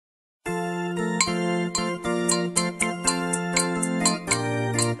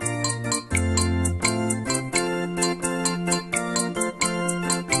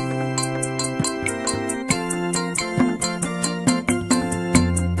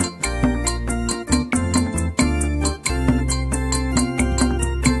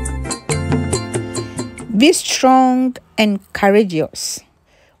Be strong and courageous.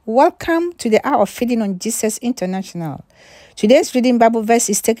 Welcome to the Hour of Feeding on Jesus International. Today's reading Bible verse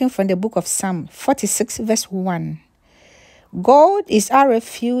is taken from the book of Psalm 46 verse 1. God is our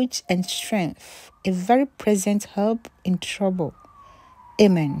refuge and strength, a very present help in trouble.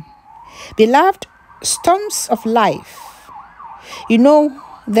 Amen. Beloved, storms of life, you know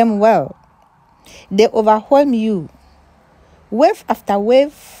them well. They overwhelm you. Wave after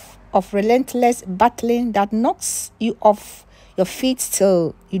wave of relentless battling that knocks you off your feet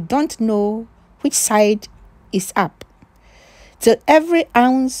till you don't know which side is up. Till every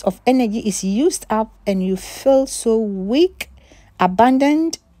ounce of energy is used up and you feel so weak,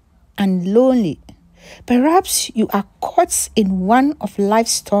 abandoned, and lonely. Perhaps you are caught in one of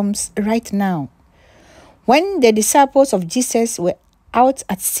life's storms right now. When the disciples of Jesus were out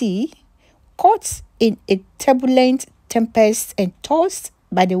at sea, caught in a turbulent tempest and tossed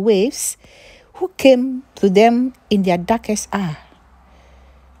by the waves, who came to them in their darkest hour?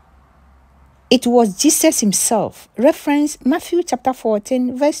 It was Jesus himself. Reference Matthew chapter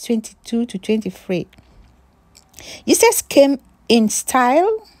 14, verse 22 to 23. Jesus came in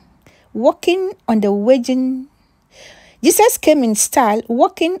style, walking on the raging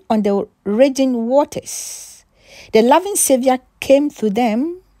waters. The loving Savior came to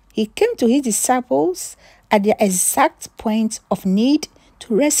them. He came to his disciples at their exact point of need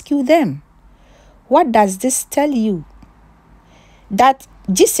to rescue them. What does this tell you? That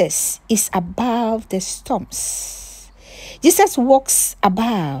Jesus is above the storms. Jesus walks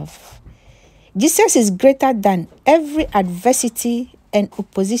above. Jesus is greater than every adversity and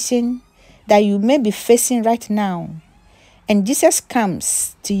opposition that you may be facing right now. And Jesus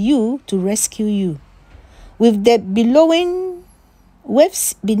comes to you to rescue you. With the billowing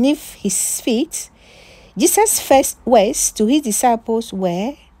waves beneath his feet, Jesus' first words to his disciples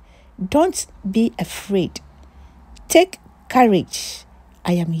were, "Don't be afraid. Take courage.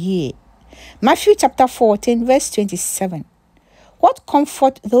 I am here." Matthew chapter 14, verse 27. What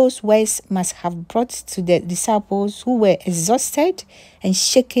comfort those words must have brought to the disciples who were exhausted and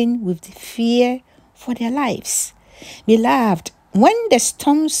shaken with fear for their lives. Beloved, when the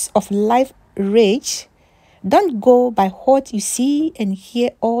storms of life rage, don't go by what you see and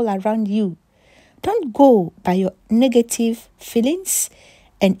hear all around you. Don't go by your negative feelings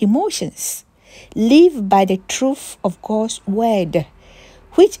and emotions. Live by the truth of God's word,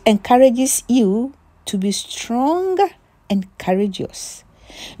 which encourages you to be strong and courageous.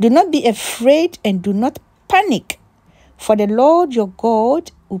 Do not be afraid and do not panic, for the Lord your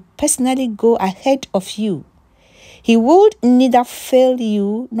God will personally go ahead of you. He would neither fail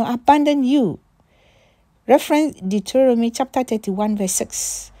you nor abandon you. Reference Deuteronomy chapter 31 verse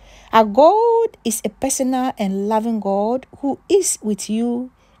 6. Our God is a personal and loving God who is with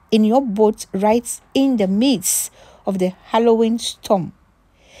you in your boat right in the midst of the hallowing storm.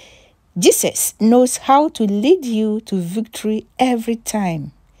 Jesus knows how to lead you to victory every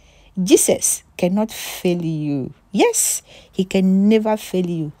time. Jesus cannot fail you. Yes, he can never fail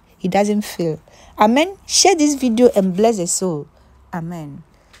you. He doesn't fail. Amen. Share this video and bless the soul. Amen.